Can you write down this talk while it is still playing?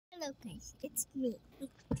Hello guys, it's me,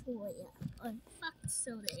 Victoria, on Fox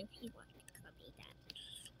Soda if you want to call me that.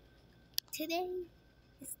 Today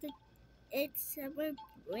it's summer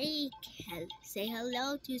break. Say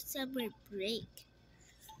hello to summer break.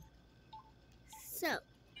 So,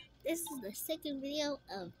 this is the second video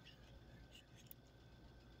of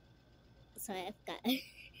I've got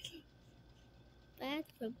Bad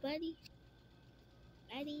for Buddy,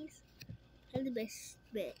 Baddies, and the best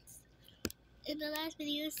bits. In the last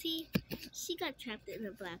video, see, she got trapped in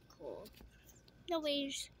a black hole. No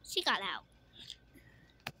ways, she got out.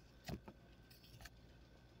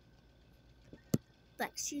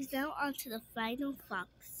 But she's now on to the final fox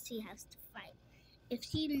she has to fight. If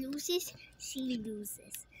she loses, she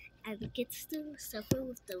loses and gets to suffer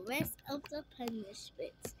with the rest of the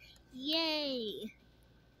punishments. Yay!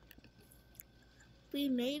 We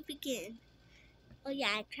may begin. Oh yeah,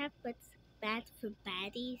 I trapped what's bad for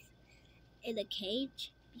baddies in a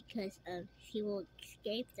cage because she will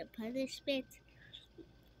escape the punishment.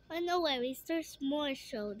 But no worries, there's more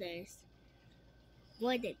shoulders.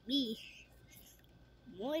 More than me.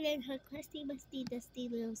 More than her crusty, musty, dusty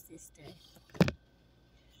little sister.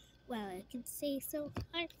 Well, I can say so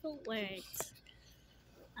heartful words.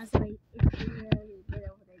 Also, it's really good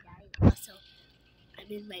over the night. Also, I'm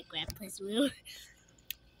in my grandpa's room.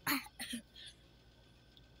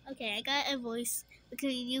 Okay, I got a voice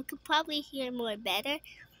because you could probably hear more better.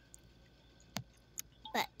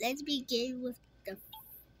 But let's begin with the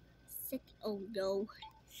oh no.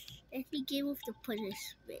 Let's begin with the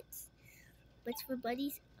punishments. But for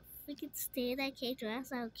buddies, freaking stay in that cage or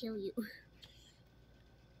else I'll kill you.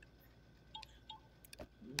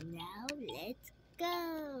 Now let's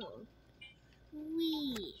go.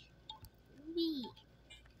 Wee.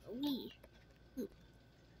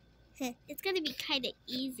 It's gonna be kind of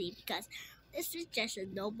easy because this is just a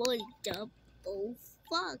normal double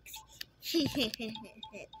fox.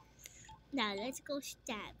 Now let's go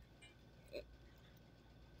stab.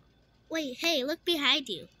 Wait, hey, look behind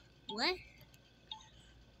you. What?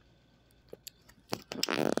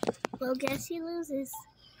 Well, guess he loses.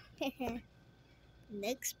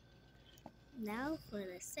 Next, now for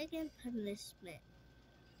the second punishment.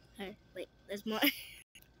 Wait, there's more.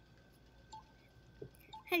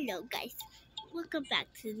 Hello, guys. Welcome back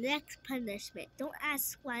to the next punishment. Don't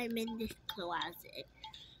ask why I'm in this closet.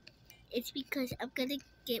 It's because I'm gonna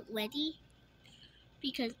get ready.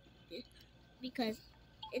 Because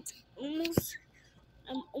it's almost.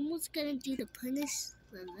 I'm almost gonna do the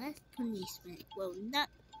last punishment. Well, not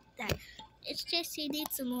that. It's just she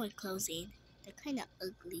needs some more clothing. They're kind of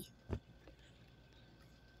ugly.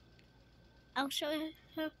 I'll show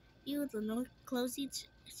you the more clothing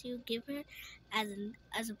she'll give her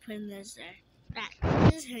as a prisoner.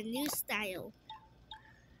 This is her new style.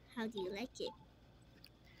 How do you like it?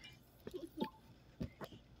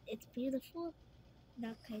 It's beautiful.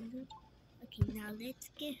 Not kind of. Okay, now let's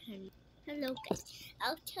get her. Hello guys.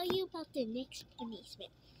 I'll tell you about the next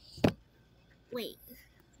punishment. Wait.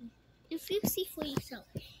 If you see for yourself,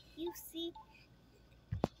 you see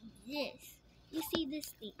this. You see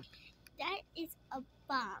this thing. That is a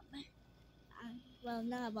bomb. Well,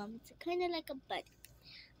 not a bomb. It's kind of like a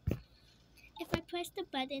button. If I press the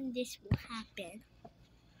button, this will happen.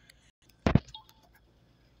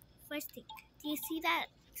 First thing, do you see that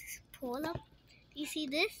pull up? Do you see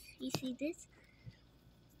this? You see this?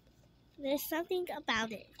 There's something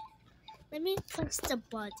about it. Let me press the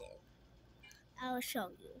button. I'll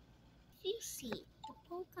show you. You see, the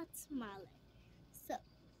pole got smaller. So,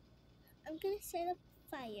 I'm gonna set up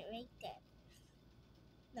fire right there.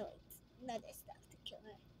 No, it's another stuff to kill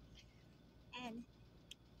her. And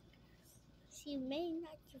she may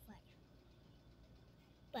not survive.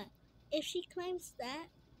 But if she climbs that,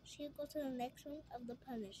 she'll go to the next one of the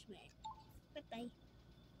punishment. Bye-bye.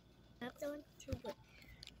 I'm going to good.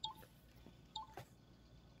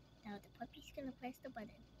 Now the puppy's gonna press the button.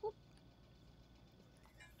 Whoop.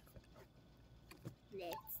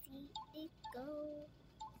 Let's see it go.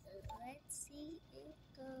 Let's see it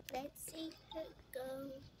go. Let's see her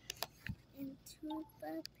go into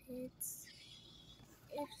the pits.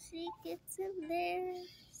 If she gets in there,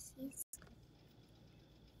 she's...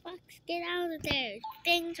 Fox, get out of there. It's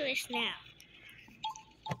dangerous now.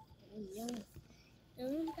 No. The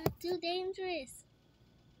room got too dangerous.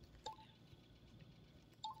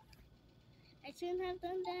 I shouldn't have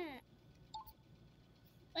done that.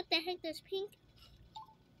 What the heck, there's pink?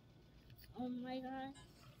 Oh my god.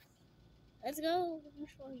 Let's go.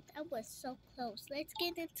 That was so close. Let's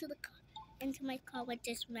get into my car, what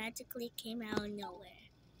just magically came out of nowhere.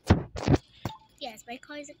 Yes, my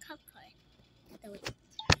car is a cop car.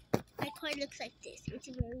 My part looks like this. It's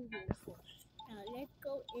very beautiful. Now let's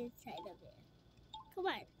go inside of it. Come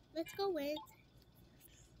on, let's go in.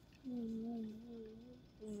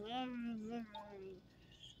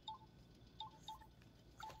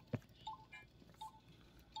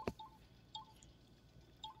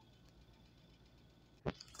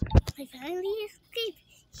 I finally escaped.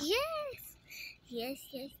 Yes! Yes.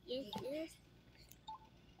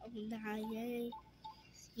 Oh, nah, yeah.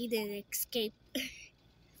 You didn't escape.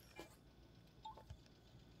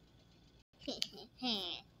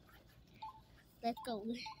 Let's go.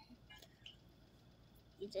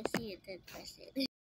 You just see it, then press it.